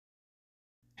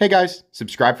Hey guys,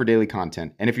 subscribe for daily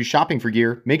content, and if you're shopping for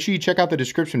gear, make sure you check out the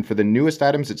description for the newest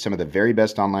items at some of the very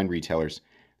best online retailers.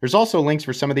 There's also links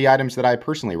for some of the items that I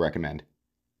personally recommend.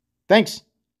 Thanks!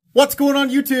 What's going on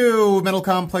YouTube? Metal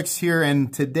Complex here,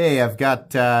 and today I've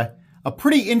got a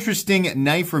pretty interesting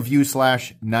knife review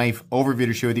slash knife overview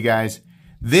to share with you guys.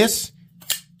 This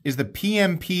is the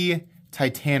PMP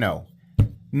Titano.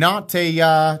 Not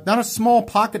a small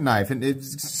pocket knife, and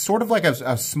it's sort of like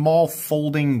a small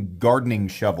folding gardening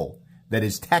shovel that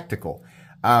is tactical.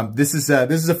 This is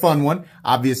a fun one.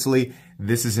 Obviously,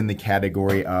 this is in the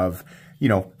category of, you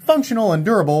know, functional and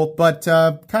durable, but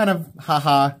kind of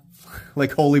haha,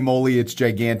 like holy moly, it's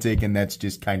gigantic, and that's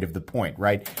just kind of the point,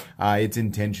 right? It's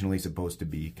intentionally supposed to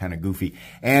be kind of goofy,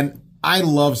 and I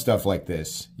love stuff like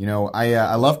this. You know,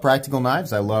 I love practical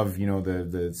knives. I love, you know,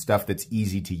 the stuff that's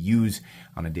easy to use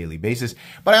on a daily basis.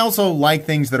 But I also like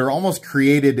things that are almost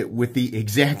created with the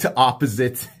exact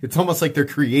opposite. It's almost like they're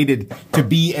created to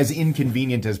be as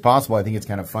inconvenient as possible. I think it's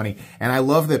kind of funny. And I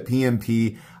love that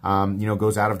PMP, you know,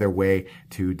 goes out of their way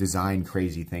to design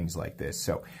crazy things like this.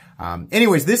 So,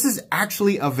 anyways, this is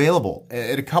actually available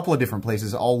at a couple of different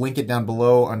places. I'll link it down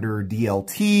below under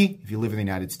DLT if you live in the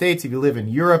United States. If you live in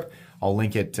Europe, I'll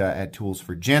link it at Tools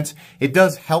for Gents. It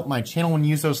does help my channel when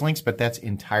you use those links, but that's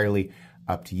entirely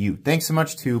up to you. Thanks so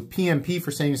much to PMP for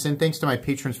sending this in. Thanks to my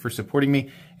patrons for supporting me.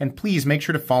 And please make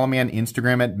sure to follow me on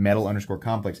Instagram at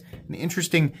metal_complex. An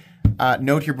interesting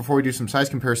note here before we do some size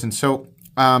comparisons. So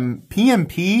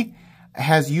PMP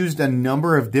has used a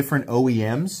number of different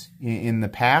OEMs in the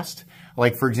past.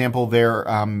 Like, for example, their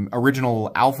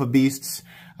original Alpha Beasts,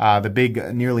 the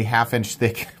big nearly half-inch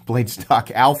thick blade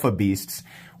stock Alpha Beasts,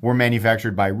 were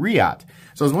manufactured by Riot.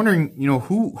 So I was wondering, you know,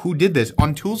 who did this?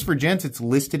 On Tools for Gents, it's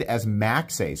listed as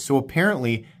Maxace. So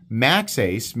apparently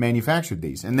Maxace manufactured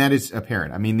these, and that is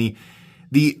apparent. I mean,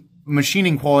 the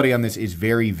machining quality on this is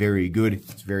very, very good.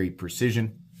 It's very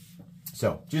precision.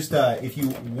 So just if you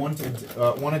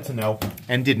wanted to know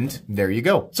and didn't, there you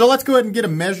go. So let's go ahead and get a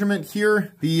measurement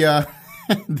here. The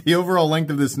the overall length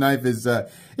of this knife is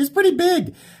pretty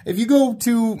big. If you go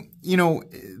to, you know,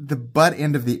 the butt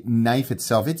end of the knife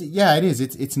itself, it is.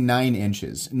 It's 9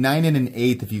 inches, 9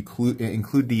 1/8 if you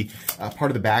include the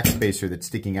part of the back spacer that's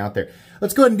sticking out there.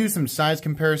 Let's go ahead and do some size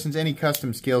comparisons. Any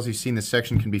custom scales you see in this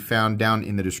section can be found down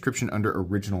in the description under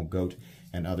Original Goat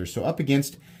and others. So up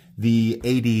against the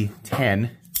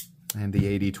AD10 and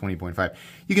the AD20.5,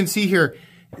 you can see here,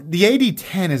 the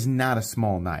AD10 is not a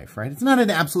small knife, right? It's not an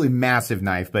absolutely massive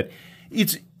knife, but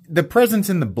it's the presence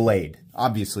in the blade.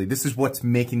 Obviously, this is what's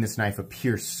making this knife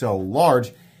appear so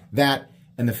large. That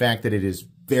and the fact that it is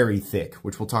very thick,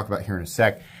 which we'll talk about here in a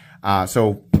sec.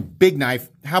 So big knife.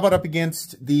 How about up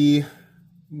against the,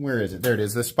 where is it? There it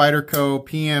is, the Spyderco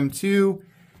PM2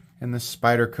 and the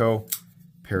Spyderco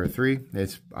Para 3.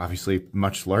 It's obviously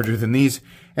much larger than these.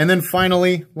 And then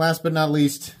finally, last but not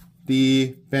least,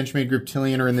 the Benchmade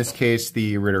Griptilian, or in this case,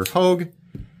 the Ritter Hogue.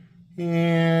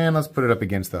 And let's put it up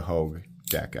against the Hogue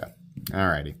Deca.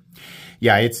 Alrighty.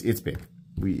 Yeah, it's big.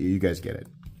 You guys get it.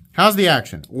 How's the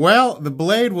action? Well, the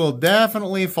blade will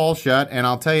definitely fall shut, and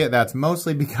I'll tell you that's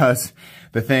mostly because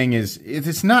the thing is,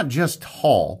 it's not just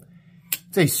tall.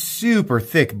 It's a super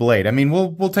thick blade. I mean,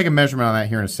 we'll take a measurement on that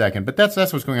here in a second, but that's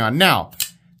what's going on. Now,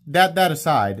 that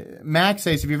aside,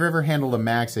 Maxace, if you've ever handled a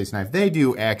Maxace knife, they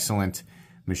do excellent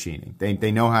machining.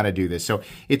 They know how to do this. So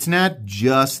it's not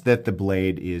just that the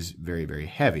blade is very, very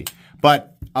heavy,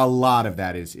 but a lot of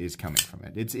that is coming from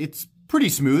it. It's pretty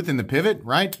smooth in the pivot,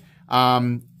 right?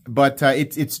 But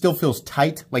it still feels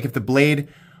tight. Like if the blade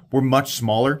were much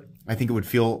smaller, I think it would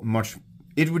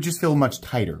just feel much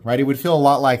tighter, right? It would feel a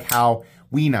lot like how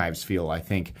Wii knives feel, I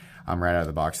think, right out of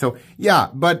the box. So yeah,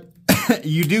 but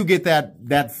you do get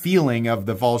that feeling of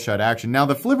the fall shut action. Now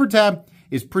the flipper tab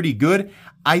is pretty good.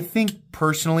 I think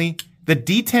personally, the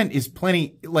detent is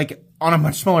plenty, like on a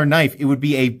much smaller knife, it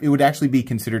would actually be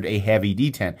considered a heavy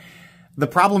detent. The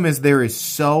problem is there is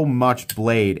so much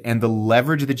blade, and the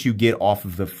leverage that you get off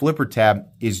of the flipper tab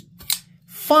is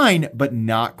fine, but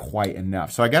not quite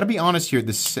enough. So I gotta be honest here,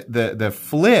 the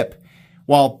flip,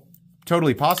 while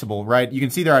totally possible, right? You can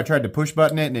see there I tried to push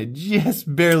button it and it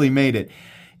just barely made it.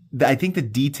 I think the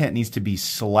detent needs to be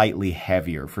slightly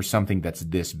heavier for something that's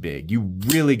this big. You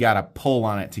really got to pull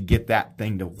on it to get that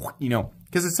thing to, you know,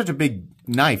 because it's such a big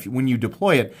knife when you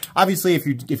deploy it. Obviously, if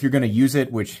you're going to use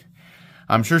it, which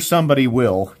I'm sure somebody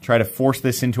will try to force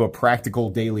this into a practical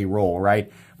daily roll, right?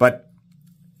 But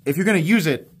if you're going to use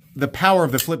it, the power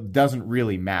of the flip doesn't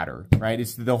really matter, right?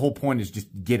 The whole point is just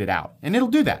get it out, and it'll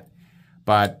do that.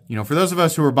 But, you know, for those of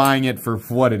us who are buying it for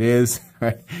what it is,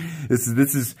 right? This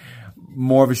is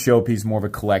more of a showpiece, more of a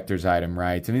collector's item,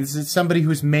 right? I mean, this is somebody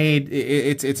who's made,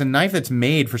 it's a knife that's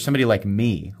made for somebody like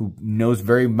me, who knows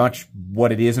very much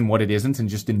what it is and what it isn't, and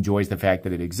just enjoys the fact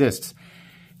that it exists.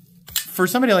 For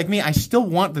somebody like me, I still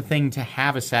want the thing to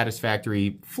have a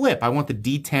satisfactory flip. I want the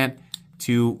detent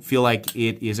to feel like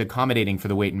it is accommodating for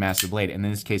the weight and mass of the blade, and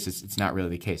in this case, it's not really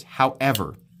the case.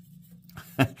 However,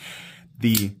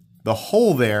 the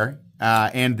hole there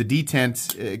and the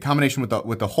detent combination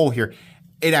with the hole here,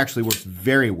 it actually works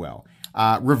very well.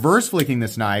 Reverse flicking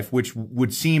this knife, which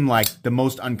would seem like the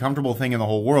most uncomfortable thing in the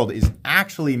whole world, is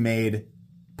actually made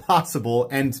possible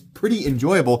and pretty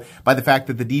enjoyable by the fact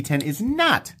that the detent is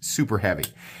not super heavy.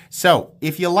 So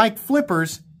if you like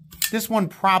flippers, this one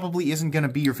probably isn't going to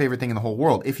be your favorite thing in the whole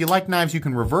world. If you like knives you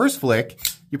can reverse flick,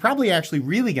 you're probably actually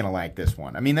really going to like this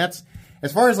one. I mean, that's,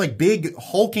 as far as like big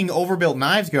hulking overbuilt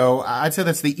knives go, I'd say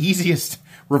that's the easiest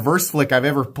reverse flick I've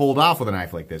ever pulled off with a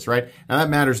knife like this, right? Now that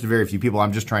matters to very few people.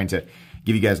 I'm just trying to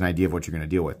give you guys an idea of what you're going to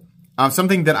deal with.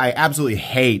 Something that I absolutely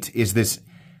hate is this.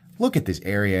 Look at this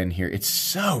area in here. It's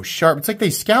so sharp. It's like they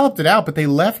scalloped it out, but they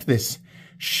left this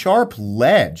sharp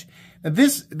ledge. Now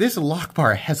this lock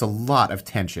bar has a lot of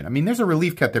tension. I mean, there's a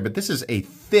relief cut there, but this is a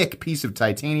thick piece of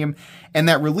titanium, and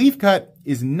that relief cut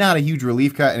is not a huge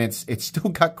relief cut, and it's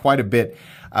still got quite a bit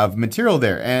of material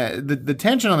there. The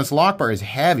tension on this lock bar is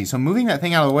heavy, so moving that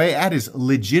thing out of the way, that is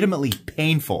legitimately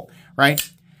painful, right?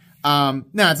 Now,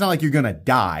 it's not like you're gonna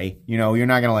die. You know, you're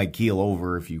not gonna like keel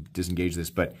over if you disengage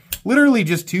this, but literally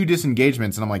just 2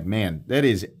 disengagements, and I'm like, man, that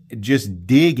is just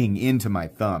digging into my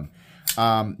thumb.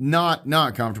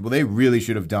 Not comfortable. They really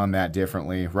should have done that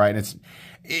differently, right? And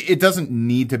it doesn't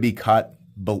need to be cut,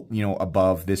 you know,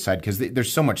 above this side because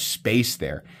there's so much space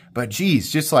there. But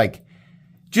geez, just like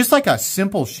a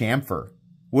simple chamfer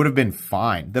would have been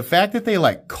fine. The fact that they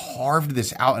like carved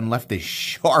this out and left this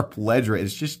sharp ledge,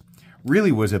 it's just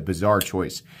really was a bizarre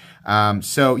choice.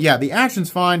 So yeah, the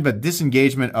action's fine, but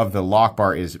disengagement of the lock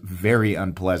bar is very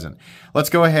unpleasant. Let's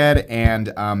go ahead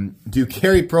and do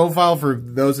carry profile for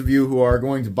those of you who are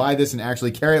going to buy this and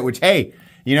actually carry it, which, hey,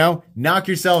 you know, knock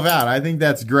yourself out. I think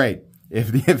that's great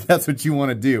if that's what you want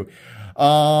to do.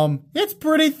 It's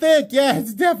pretty thick. Yeah,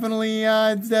 it's definitely,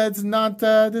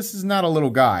 this is not a little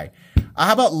guy.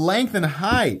 How about length and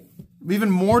height?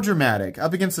 Even more dramatic,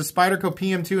 up against the Spyderco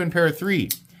PM2 and Para 3.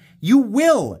 You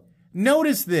will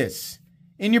notice this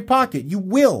in your pocket. You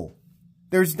will.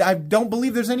 I don't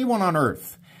believe there's anyone on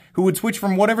earth who would switch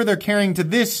from whatever they're carrying to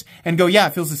this and go, yeah,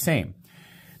 it feels the same.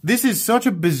 This is such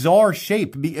a bizarre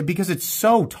shape because it's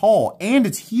so tall and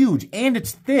it's huge and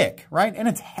it's thick, right? And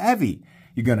it's heavy.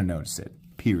 You're going to notice it,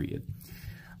 period.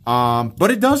 But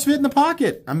it does fit in the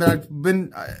pocket. I mean, I've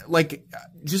been like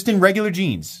just in regular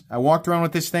jeans. I walked around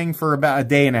with this thing for about a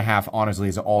day and a half, honestly,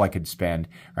 is all I could spend,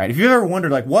 right? If you've ever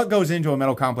wondered like what goes into a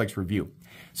Metal Complex review,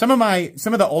 some of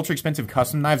the ultra expensive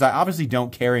custom knives, I obviously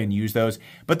don't carry and use those,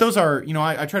 but those are, you know,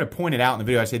 I try to point it out in the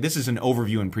video. I say, this is an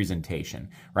overview and presentation,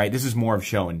 right? This is more of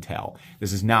show and tell.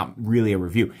 This is not really a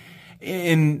review.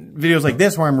 In videos like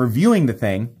this where I'm reviewing the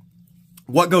thing,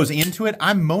 what goes into it,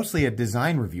 I'm mostly a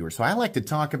design reviewer. So I like to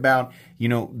talk about, you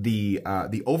know, the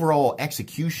overall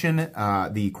execution,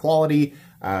 the quality,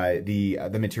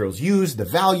 the materials used, the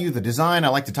value, the design. I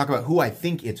like to talk about who I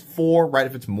think it's for, right?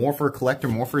 If it's more for a collector,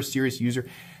 more for a serious user,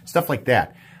 stuff like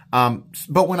that.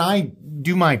 But when I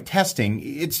do my testing,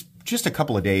 it's just a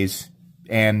couple of days.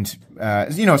 And,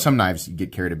 you know, some knives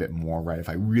get carried a bit more, right? If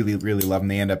I really, really love them,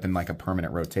 they end up in like a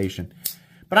permanent rotation.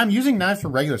 But I'm using knives for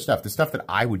regular stuff, the stuff that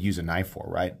I would use a knife for,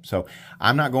 right? So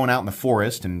I'm not going out in the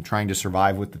forest and trying to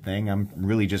survive with the thing. I'm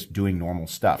really just doing normal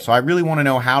stuff. So I really want to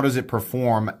know, how does it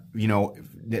perform, you know,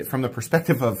 from the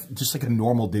perspective of just like a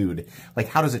normal dude? Like,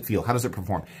 how does it feel? How does it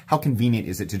perform? How convenient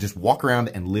is it to just walk around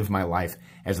and live my life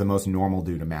as the most normal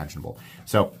dude imaginable?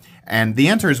 So, and the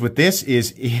answer is with this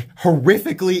is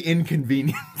horrifically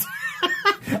inconvenient.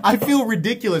 I feel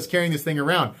ridiculous carrying this thing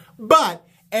around, but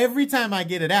every time I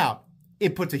get it out,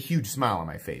 it puts a huge smile on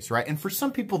my face, right? And for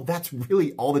some people, that's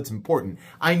really all that's important.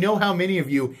 I know how many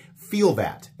of you feel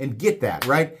that and get that,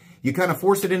 right? You kind of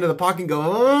force it into the pocket and go,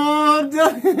 oh,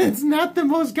 it's not the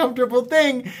most comfortable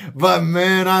thing, but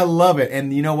man, I love it.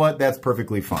 And you know what? That's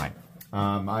perfectly fine.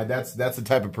 That's the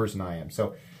type of person I am.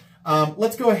 So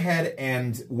let's go ahead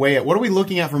and weigh it. What are we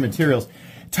looking at for materials?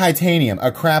 Titanium,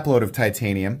 a crap load of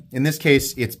titanium. In this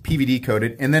case, it's PVD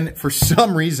coated. And then for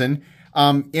some reason,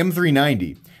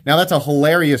 M390. Now, that's a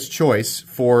hilarious choice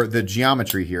for the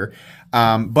geometry here.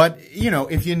 But, you know,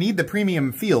 if you need the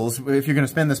premium feels, if you're going to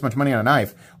spend this much money on a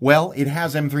knife, well, it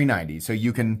has M390, so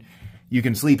you can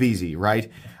sleep easy,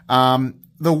 right?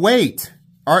 The weight,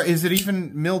 Is it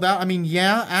even milled out? I mean,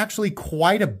 yeah, actually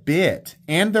quite a bit.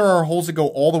 And there are holes that go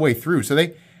all the way through. So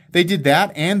they did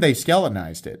that and they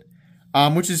skeletonized it,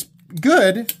 which is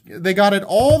good. They got it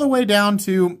all the way down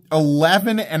to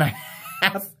 11 and a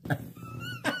half,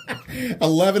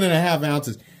 11 and a half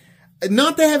ounces.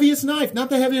 Not the heaviest knife, not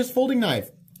the heaviest folding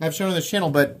knife I've shown on this channel,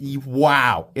 but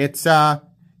wow, it's,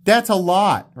 that's a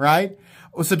lot, right?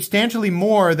 Well, substantially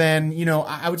more than, you know,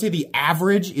 I would say the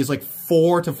average is like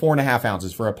 4 to 4.5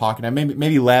 ounces for a pocket knife,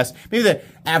 maybe less. Maybe the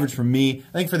average for me,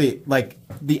 I think for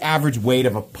the average weight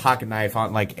of a pocket knife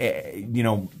on like, you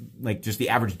know, like just the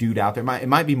average dude out there, it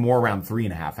might be more around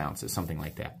 3.5 ounces, something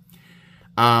like that.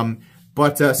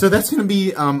 So that's going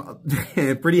to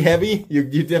be pretty heavy. You're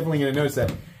definitely going to notice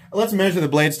that. Let's measure the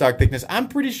blade stock thickness. I'm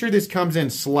pretty sure this comes in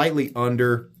slightly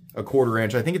under a 1/4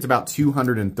 inch. I think it's about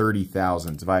 230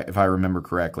 thousandths, if I remember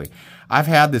correctly. I've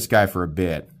had this guy for a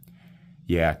bit.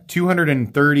 Yeah,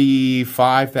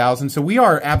 235 thousandths. So we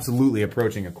are absolutely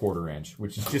approaching a 1/4 inch,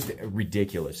 which is just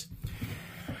ridiculous.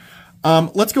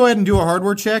 Let's go ahead and do a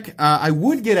hardware check. I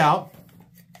would get out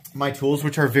my tools,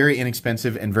 which are very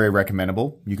inexpensive and very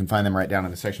recommendable. You can find them right down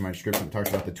in the section of my description. It talks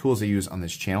about the tools I use on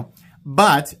this channel.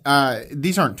 But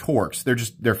these aren't Torx.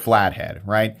 They're flathead,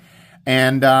 right?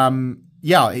 And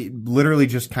yeah, literally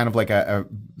just kind of like a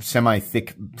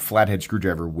semi-thick flathead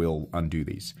screwdriver will undo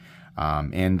these.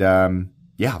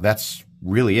 Yeah, that's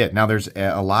really it. Now there's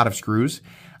a lot of screws.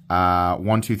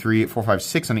 1, 2, 3, 4, 5,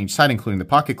 6 on each side, including the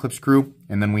pocket clip screw.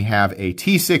 And then we have a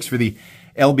T6 for the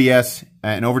LBS,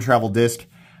 an over travel disc.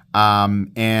 Yeah,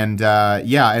 and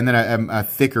then a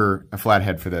thicker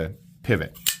flathead for the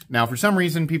pivot. Now, for some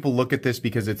reason, people look at this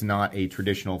because it's not a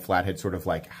traditional flathead, sort of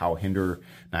like how Hinder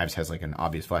Knives has like an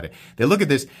obvious flathead. They look at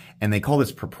this and they call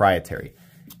this proprietary.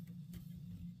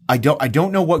 I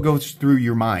don't know what goes through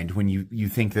your mind when you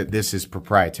think that this is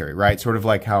proprietary, right? Sort of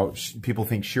like how people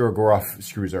think Shirogorov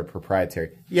screws are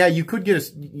proprietary. Yeah, you could get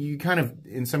you kind of,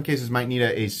 in some cases, might need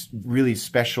a really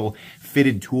special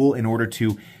fitted tool in order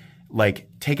to like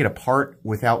take it apart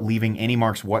without leaving any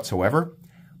marks whatsoever.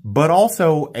 But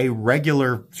also a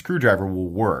regular screwdriver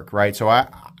will work, right? So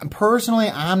personally,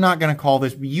 I'm not going to call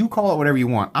this, you call it whatever you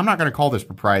want. I'm not going to call this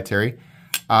proprietary.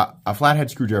 A flathead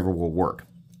screwdriver will work.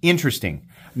 Interesting.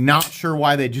 Not sure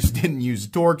why they just didn't use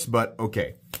Torx, but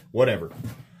okay, whatever.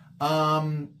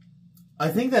 I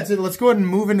think that's it. Let's go ahead and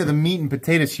move into the meat and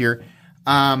potatoes here.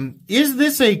 Is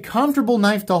this a comfortable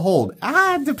knife to hold?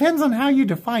 It depends on how you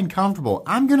define comfortable.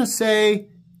 I'm going to say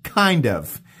kind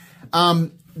of.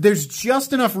 There's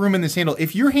just enough room in this handle.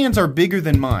 If your hands are bigger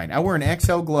than mine, I wear an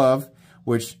XL glove,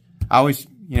 which I always,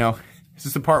 you know, this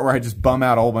is the part where I just bum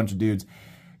out a whole bunch of dudes.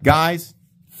 Guys,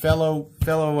 fellow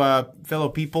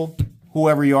people,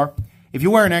 whoever you are, if you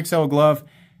wear an XL glove,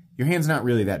 your hand's not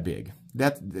really that big.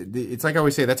 It's like I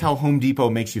always say, that's how Home Depot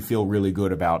makes you feel really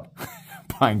good about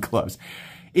buying gloves.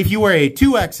 If you wear a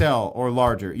 2XL or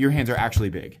larger, your hands are actually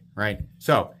big, right?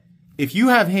 So if you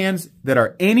have hands that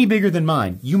are any bigger than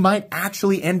mine, you might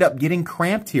actually end up getting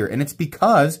cramped here, and it's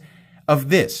because of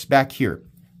this back here.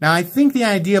 Now, I think the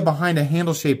idea behind a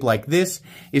handle shape like this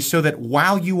is so that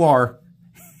while you are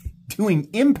doing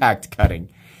impact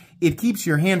cutting, it keeps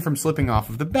your hand from slipping off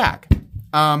of the back.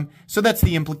 So that's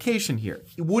the implication here.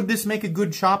 Would this make a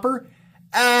good chopper?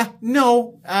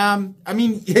 No. I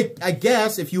mean, I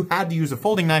guess if you had to use a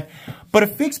folding knife, but a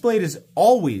fixed blade is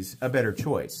always a better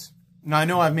choice. Now, I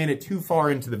know I've made it too far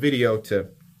into the video to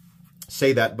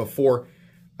say that before,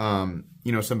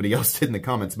 you know, somebody else did in the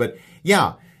comments. But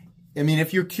yeah, I mean,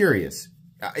 if you're curious,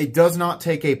 it does not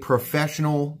take a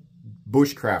professional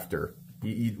bushcrafter.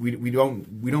 We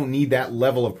don't need that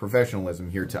level of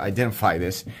professionalism here to identify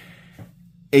this.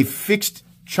 A fixed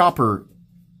chopper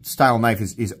style knife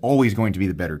is always going to be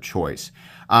the better choice.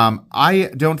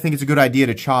 I don't think it's a good idea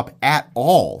to chop at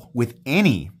all with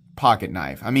any pocket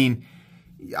knife. I mean,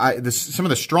 some of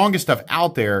the strongest stuff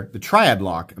out there, the triad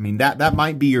lock, I mean, that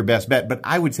might be your best bet, but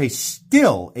I would say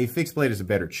still a fixed blade is a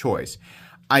better choice.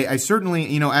 I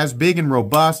certainly, you know, as big and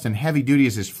robust and heavy duty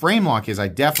as this frame lock is, I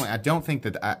don't think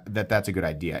that's a good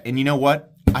idea. And you know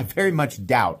what? I very much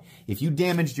doubt if you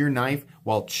damaged your knife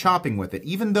while chopping with it,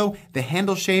 even though the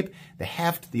handle shape, the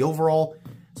heft, the overall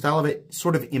style of it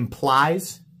sort of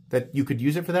implies that you could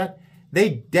use it for that, they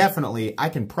definitely, I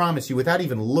can promise you without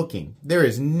even looking, there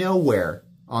is nowhere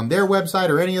on their website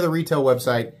or any other retail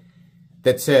website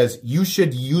that says you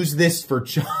should use this for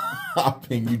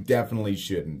chopping. You definitely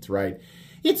shouldn't, right?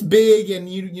 It's big, and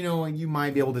you know, you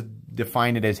might be able to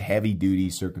define it as heavy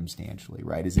duty circumstantially,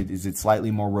 right? Is it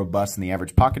slightly more robust than the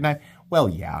average pocket knife? Well,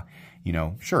 yeah, you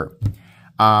know, sure.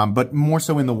 But more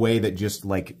so in the way that just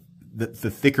like the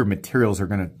thicker materials are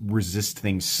going to resist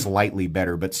things slightly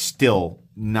better, but still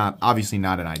obviously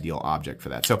not an ideal object for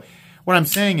that. So what I'm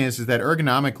saying is that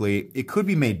ergonomically, it could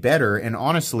be made better. And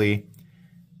honestly,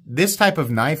 this type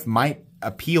of knife might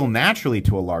appeal naturally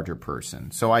to a larger person.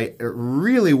 So I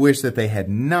really wish that they had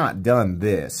not done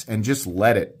this and just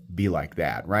let it be like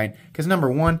that, right? Because number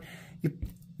one,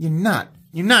 you're not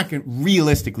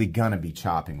realistically gonna be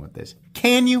chopping with this.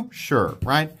 Can you? Sure,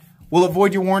 right? Will it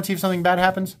void your warranty if something bad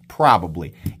happens?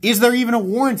 Probably. Is there even a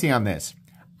warranty on this?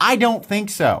 I don't think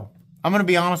so. I'm gonna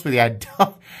be honest with you.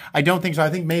 I don't think so.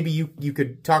 I think maybe you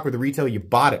could talk with the retailer you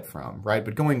bought it from, right?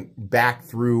 But going back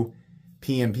through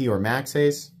PMP or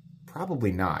MaxAce,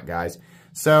 probably not, guys.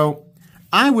 So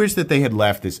I wish that they had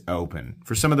left this open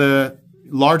for some of the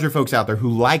larger folks out there who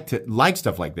like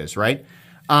stuff like this, right?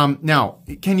 Now,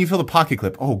 can you feel the pocket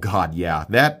clip? Oh, God, yeah.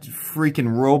 That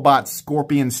freaking robot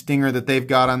scorpion stinger that they've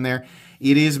got on there,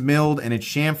 it is milled and it's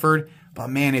chamfered, but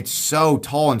man, it's so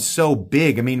tall and so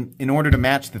big. I mean, in order to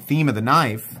match the theme of the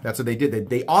knife, that's what they did.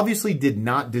 They obviously did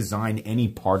not design any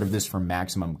part of this for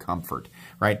maximum comfort,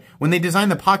 right? When they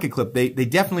designed the pocket clip, they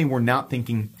definitely were not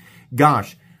thinking,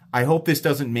 gosh, I hope this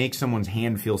doesn't make someone's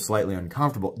hand feel slightly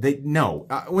uncomfortable. No.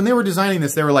 When they were designing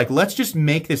this, they were like, let's just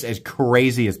make this as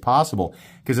crazy as possible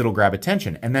because it'll grab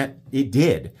attention. And that it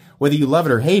did. Whether you love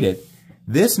it or hate it,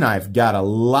 this knife got a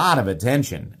lot of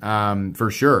attention, for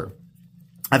sure.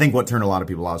 I think what turned a lot of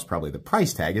people off is probably the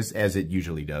price tag, as it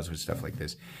usually does with stuff like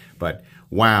this. But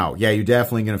wow, yeah, you're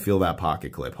definitely going to feel that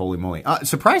pocket clip. Holy moly.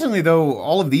 Surprisingly, though,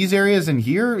 all of these areas in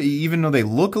here, even though they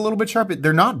look a little bit sharp,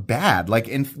 they're not bad. Like,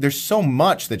 and there's so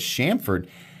much that's chamfered.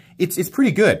 It's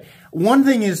pretty good. One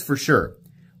thing is for sure,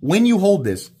 when you hold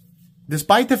this,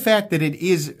 despite the fact that it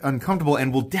is uncomfortable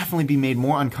and will definitely be made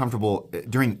more uncomfortable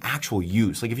during actual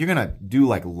use, like if you're going to do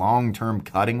like long-term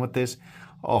cutting with this,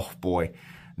 oh boy,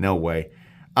 no way.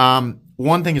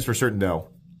 One thing is for certain though,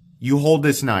 you hold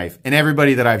this knife, and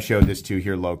everybody that I've showed this to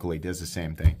here locally does the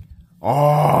same thing.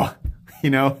 Oh,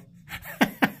 you know,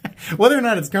 whether or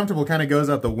not it's comfortable kind of goes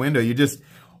out the window. You just,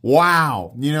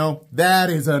 wow, you know,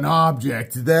 that is an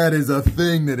object. That is a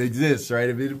thing that exists,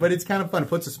 right? But it's kind of fun. It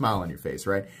puts a smile on your face,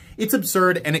 right? It's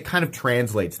absurd, and it kind of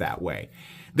translates that way.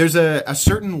 There's a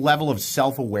certain level of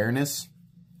self-awareness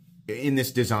in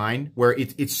this design where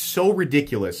it's so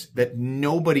ridiculous that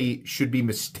nobody should be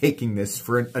mistaking this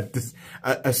for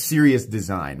a serious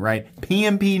design, right?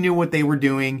 PMP knew what they were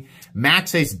doing.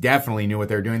 MaxAce definitely knew what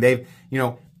they were doing.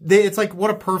 It's like,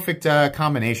 what a perfect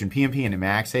combination, PMP and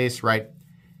MaxAce, right?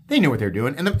 They knew what they're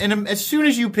doing. And as soon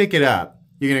as you pick it up,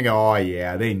 you're going to go, oh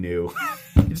yeah, they knew.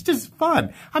 It's just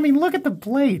fun. I mean, look at the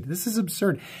blade. This is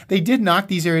absurd. They did knock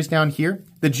these areas down here.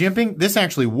 The jimping, this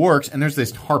actually works, and there's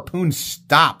this harpoon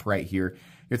stop right here.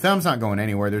 Your thumb's not going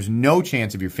anywhere. There's no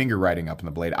chance of your finger riding up on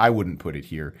the blade. I wouldn't put it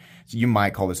here. So you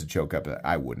might call this a choke up, but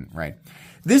I wouldn't, right?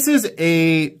 This is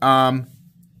a, I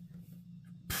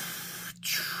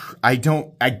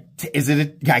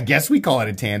guess we call it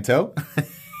a Tanto.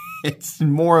 It's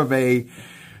more of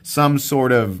some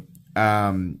sort of,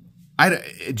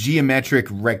 geometric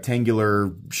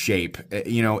rectangular shape.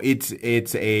 You know, it's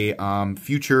a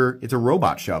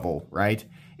robot shovel, right?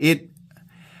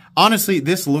 Honestly,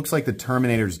 this looks like the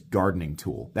Terminator's gardening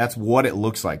tool. That's what it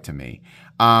looks like to me.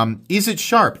 Is it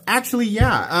sharp? Actually,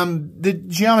 yeah. The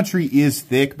geometry is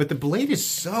thick, but the blade is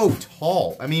so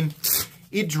tall. I mean,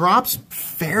 it drops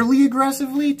fairly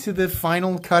aggressively to the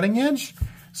final cutting edge.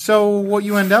 So what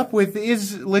you end up with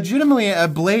is legitimately a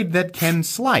blade that can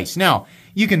slice. Now,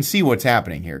 you can see what's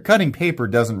happening here. Cutting paper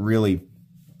doesn't really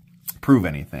prove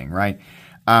anything, right?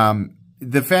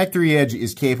 The factory edge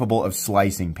is capable of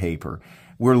slicing paper.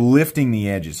 We're lifting the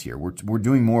edges here. We're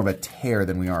doing more of a tear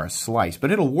than we are a slice, but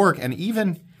it'll work. And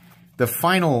even the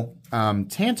final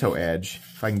Tanto edge,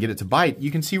 if I can get it to bite,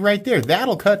 you can see right there,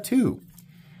 that'll cut too.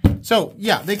 So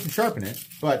yeah, they can sharpen it,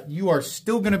 but you are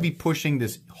still going to be pushing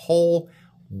this whole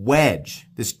wedge,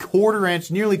 this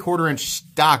nearly quarter inch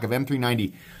stock of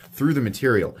M390 through the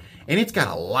material. And it's got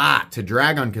a lot to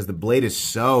drag on because the blade is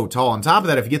so tall. On top of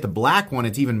that, if you get the black one,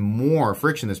 it's even more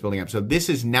friction that's building up. So this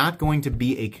is not going to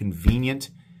be a convenient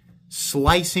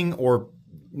slicing or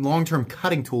long-term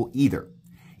cutting tool either.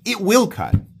 It will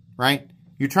cut, right?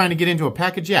 You're trying to get into a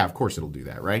package? Yeah, of course it'll do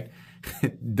that, right?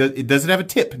 Does it have a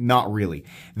tip? Not really.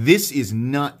 This is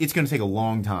not, it's going to take a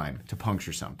long time to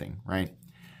puncture something, right?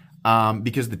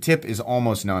 Because the tip is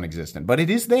almost non-existent, but it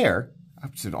is there.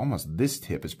 Almost this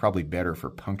tip is probably better for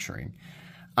puncturing.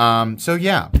 So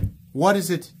yeah, what is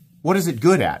it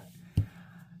good at?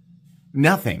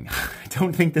 Nothing. I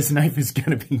don't think this knife is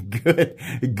going to be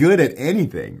good at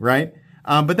anything, right?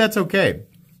 But that's okay.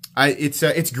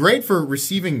 It's great for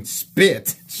receiving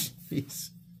spit. Jeez.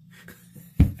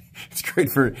 It's great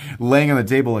for laying on the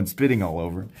table and spitting all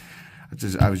over.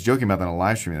 I was joking about that on a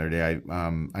live stream the other day.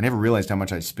 I never realized how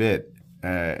much I spit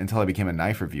until I became a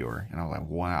knife reviewer. And I was like,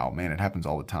 wow, man, it happens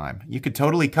all the time. You could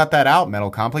totally cut that out,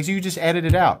 Metal Complex. You could just edit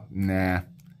it out. Nah.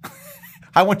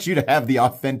 I want you to have the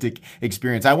authentic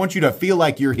experience. I want you to feel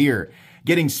like you're here,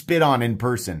 getting spit on in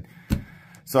person.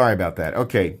 Sorry about that.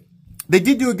 Okay. They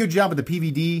did do a good job with the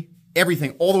PVD.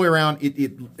 Everything all the way around.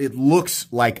 It looks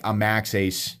like a Max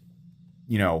Ace,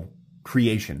 you know,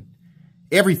 creation.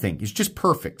 Everything is just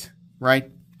perfect,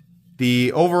 right?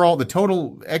 The overall, the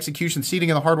total execution,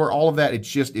 seating of the hardware, all of that, it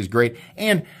just is great.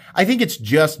 And I think it's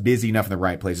just busy enough in the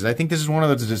right places. I think this is one of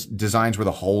those designs where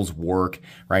the holes work,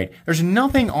 right? There's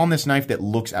nothing on this knife that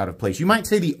looks out of place. You might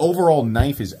say the overall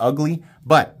knife is ugly,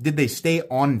 but did they stay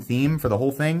on theme for the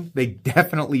whole thing? They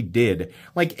definitely did.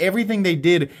 Like everything they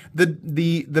did,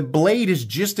 the blade is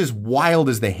just as wild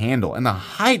as the handle. And the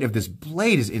height of this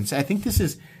blade is insane. I think this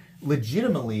is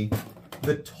legitimately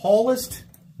the tallest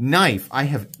knife I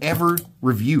have ever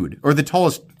reviewed, or the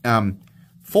tallest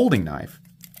folding knife.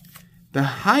 The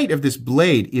height of this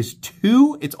blade is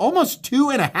it's almost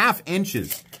 2.5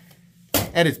 inches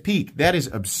at its peak. That is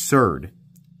absurd.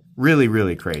 Really,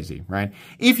 really crazy, right?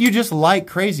 If you just like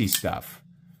crazy stuff,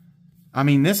 I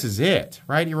mean, this is it,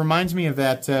 right? It reminds me of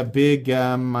that big,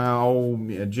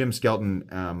 Jim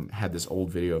Skelton had this old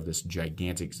video of this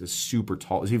gigantic, this super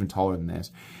tall, it's even taller than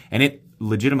this, and it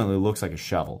legitimately looks like a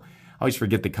shovel. I always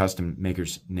forget the custom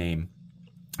maker's name.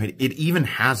 It even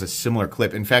has a similar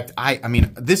clip. In fact, I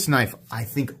mean, this knife, I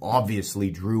think, obviously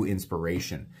drew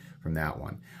inspiration from that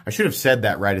one. I should have said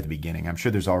that right at the beginning. I'm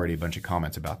sure there's already a bunch of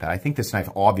comments about that. I think this knife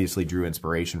obviously drew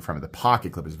inspiration from it. The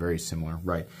pocket clip is very similar,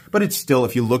 right? But it's still,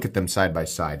 if you look at them side by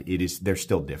side, they're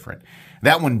still different.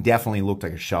 That one definitely looked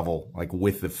like a shovel, like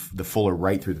with the fuller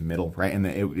right through the middle, right? And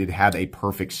it had a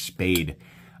perfect spade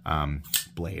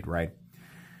blade, right?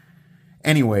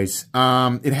 Anyways,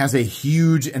 it has a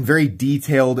huge and very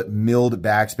detailed milled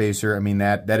backspacer. I mean,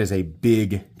 that is a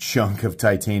big chunk of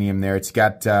titanium there. It's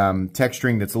got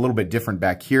texturing that's a little bit different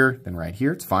back here than right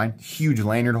here. It's fine. Huge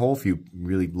lanyard hole if you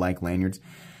really like lanyards.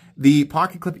 The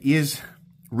pocket clip is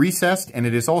recessed and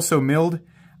it is also milled.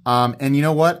 And you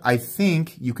know what? I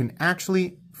think you can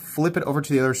actually flip it over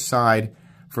to the other side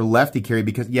for lefty carry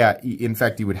because, yeah, in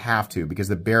fact, you would have to because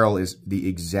the barrel is the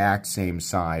exact same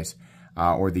size.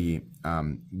 Or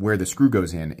where the screw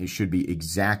goes in, it should be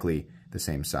exactly the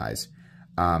same size.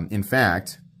 In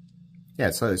fact, yeah,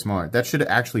 it's slightly smaller. That should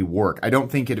actually work. I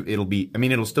don't think it'll be, I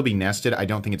mean, it'll still be nested. I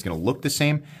don't think it's going to look the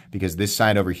same because this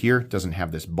side over here doesn't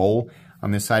have this bowl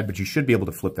on this side, but you should be able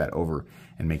to flip that over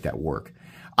and make that work.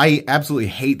 I absolutely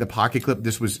hate the pocket clip.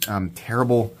 This was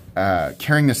terrible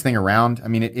carrying this thing around. I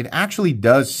mean, it actually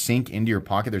does sink into your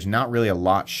pocket. There's not really a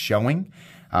lot showing.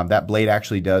 That blade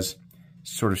actually does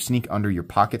sort of sneak under your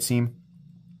pocket seam.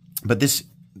 But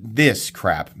this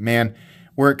crap, man,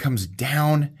 where it comes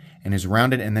down and is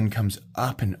rounded and then comes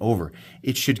up and over,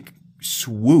 it should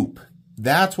swoop.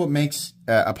 That's what makes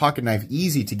a pocket knife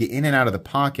easy to get in and out of the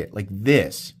pocket, like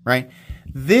this, right?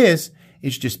 This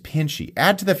is just pinchy.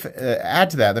 Add to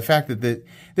that the fact that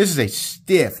this is a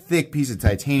stiff, thick piece of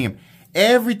titanium.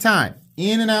 Every time,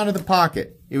 in and out of the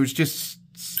pocket, it was just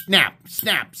snap,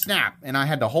 snap, snap. And I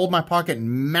had to hold my pocket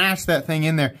and mash that thing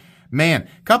in there. Man,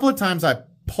 a couple of times I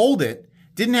pulled it,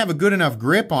 didn't have a good enough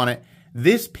grip on it.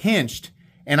 This pinched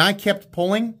and I kept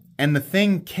pulling and the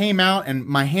thing came out and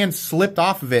my hand slipped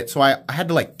off of it. So I had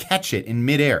to like catch it in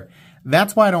midair.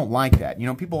 That's why I don't like that. You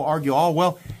know, people argue, oh,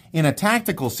 well, in a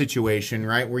tactical situation,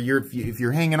 right, where if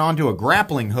you're hanging onto a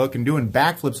grappling hook and doing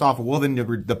backflips off, well, then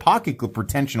the pocket clip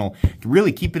retention will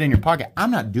really keep it in your pocket. I'm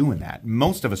not doing that.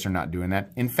 Most of us are not doing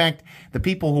that. In fact, the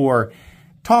people who are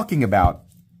talking about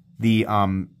the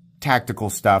tactical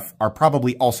stuff are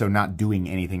probably also not doing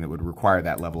anything that would require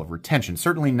that level of retention.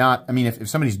 Certainly not. I mean, if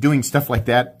somebody's doing stuff like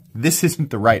that, this isn't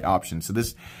the right option. So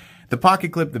the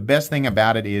pocket clip, the best thing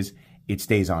about it is it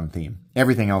stays on theme.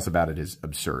 Everything else about it is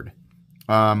absurd.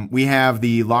 We have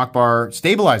the lock bar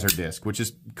stabilizer disc, which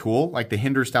is cool, like the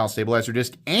Hinder style stabilizer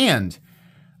disc, and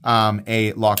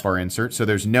a lock bar insert. So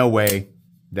there's no way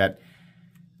that,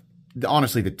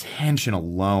 honestly, the tension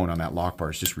alone on that lock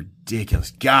bar is just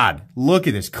ridiculous. God, look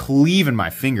at this cleaving my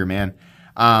finger, man.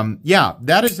 Yeah,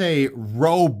 that is a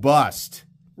robust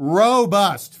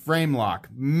frame lock.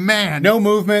 Man, no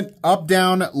movement, up,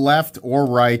 down, left, or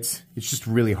right. It's just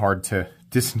really hard to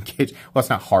disengage. Well, it's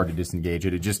not hard to disengage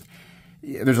it. It just,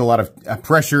 there's a lot of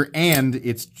pressure and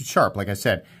it's sharp, like I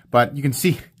said. But you can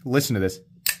see, listen to this.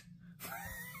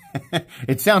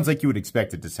 It sounds like you would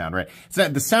expect it to sound, right? It's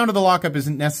not, the sound of the lockup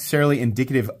isn't necessarily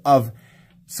indicative of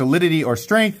solidity or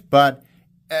strength, but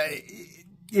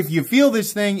if you feel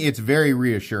this thing, it's very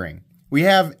reassuring. We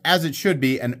have, as it should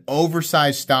be, an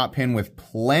oversized stop pin with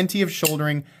plenty of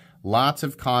shouldering, lots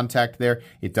of contact there.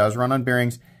 It does run on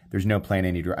bearings. There's no plain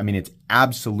any, I mean, it's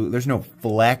absolute, there's no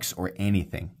flex or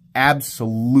anything.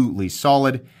 Absolutely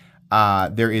solid.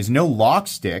 There is no lock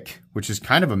stick, which is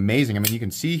kind of amazing. I mean, you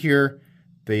can see here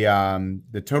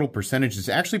the total percentage is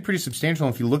actually pretty substantial.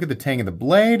 If you look at the tang of the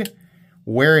blade,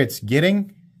 where it's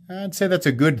getting, I'd say that's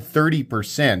a good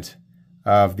 30%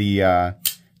 of the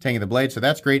tang of the blade. So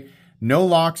that's great. No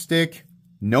lock stick,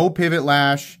 no pivot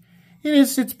lash.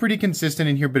 It's pretty consistent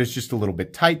in here, but it's just a little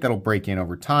bit tight. That'll break in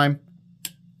over time.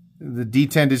 The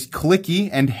detent is clicky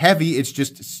and heavy. It's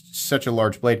just such a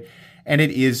large blade. And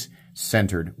it is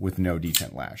centered with no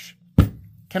detent lash.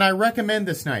 Can I recommend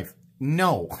this knife?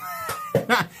 No.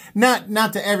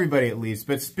 not to everybody at least,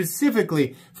 but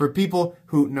specifically for people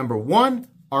who, number one,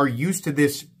 are used to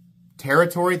this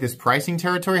territory, this pricing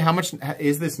territory. How much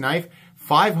is this knife?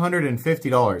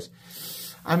 $550.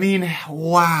 I mean,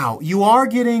 wow. You are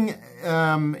getting,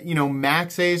 you know,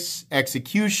 max ace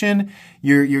execution.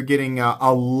 You're getting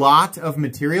a lot of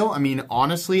material. I mean,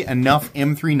 honestly, enough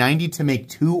M390 to make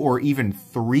 2 or even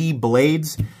 3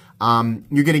 blades.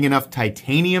 You're getting enough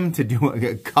titanium to do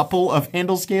a couple of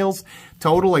handle scales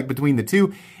total, like between the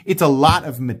two. It's a lot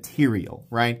of material,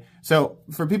 right? So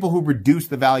for people who reduce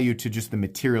the value to just the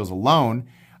materials alone,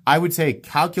 I would say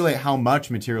calculate how much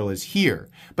material is here.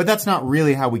 But that's not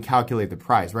really how we calculate the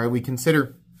price, right? We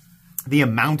consider the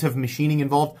amount of machining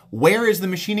involved. Where is the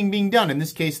machining being done? In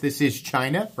this case, this is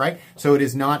China, right? So it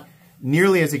is not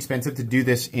nearly as expensive to do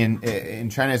this in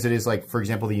China as it is, like, for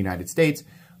example, the United States.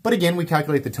 But again, we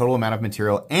calculate the total amount of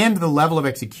material and the level of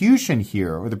execution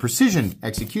here, or the precision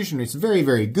execution is very,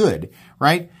 very good,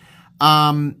 right?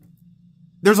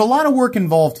 There's a lot of work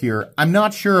involved here. I'm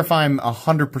not sure if I'm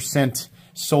 100%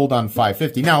 sold on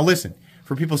 550. Now, listen,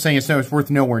 for people saying it's worth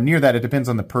nowhere near that, it depends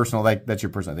on the personal, that's your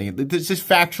personal thing. This just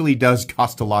factually does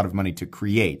cost a lot of money to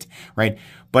create, right?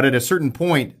 But at a certain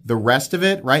point, the rest of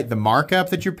it, right, the markup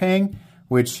that you're paying,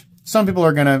 which some people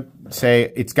are going to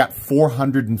say it's got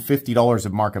 $450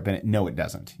 of markup in it. No, it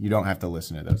doesn't. You don't have to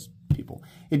listen to those people.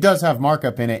 It does have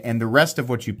markup in it, and the rest of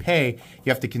what you pay,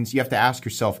 you have to ask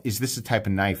yourself, is this the type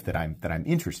of knife that I'm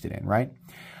interested in, right?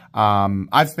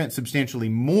 I've spent substantially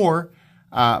more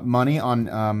money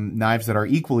on knives that are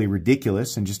equally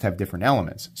ridiculous and just have different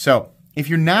elements. So if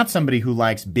you're not somebody who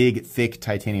likes big, thick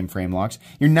titanium frame locks,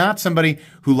 you're not somebody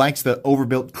who likes the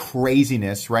overbuilt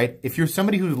craziness, right? If you're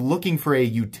somebody who's looking for a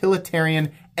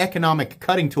utilitarian economic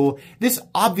cutting tool, this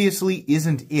obviously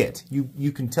isn't it.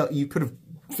 You can tell, you could have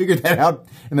figured that out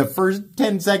in the first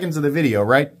 10 seconds of the video,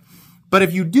 right? But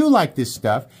if you do like this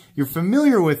stuff, you're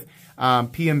familiar with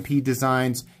PMP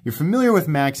designs, you're familiar with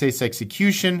max ace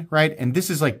execution, right? And this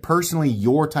is like personally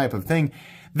your type of thing,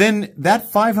 then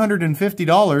that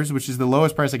 $550, which is the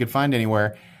lowest price I could find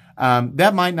anywhere,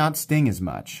 that might not sting as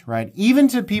much, right? Even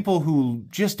to people who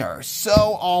just are so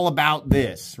all about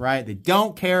this, right? They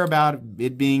don't care about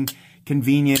it being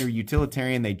convenient or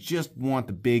utilitarian. They just want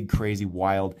the big, crazy,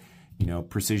 wild, you know,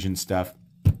 precision stuff.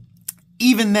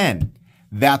 Even then,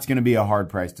 that's going to be a hard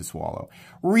price to swallow.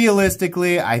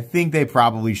 Realistically, I think they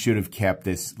probably should have kept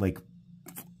this like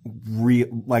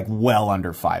well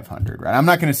under 500, right? I'm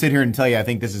not going to sit here and tell you I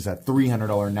think this is a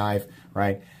 $300 knife,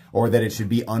 right? Or that it should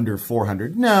be under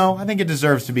 400. No, I think it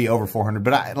deserves to be over 400,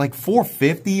 but like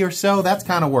 450 or so, that's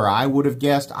kind of where I would have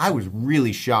guessed. I was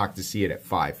really shocked to see it at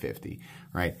 550,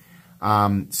 right?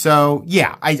 So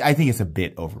yeah, I think it's a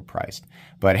bit overpriced,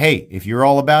 but hey, if you're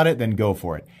all about it, then go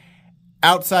for it.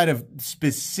 Outside of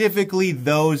specifically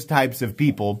those types of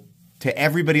people, to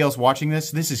everybody else watching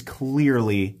this, this is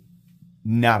clearly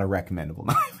not a recommendable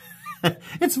knife.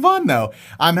 It's fun though.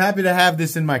 I'm happy to have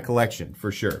this in my collection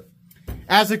for sure.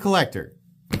 As a collector,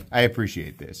 I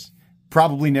appreciate this.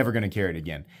 Probably never going to carry it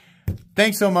again.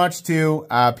 Thanks so much to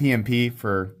PMP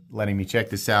for letting me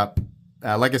check this out.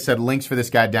 Like I said, links for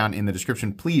this guy down in the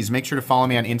description. Please make sure to follow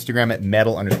me on Instagram at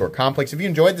metal_complex. If you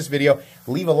enjoyed this video,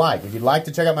 leave a like. If you'd like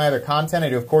to check out my other content, I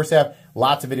do, of course, have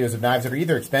lots of videos of knives that are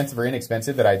either expensive or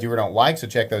inexpensive that I do or don't like, so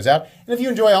check those out. And if you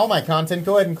enjoy all my content,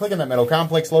 go ahead and click on that Metal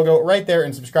Complex logo right there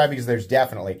and subscribe because there's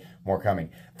definitely more coming.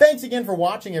 Thanks again for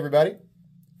watching, everybody,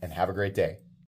 and have a great day.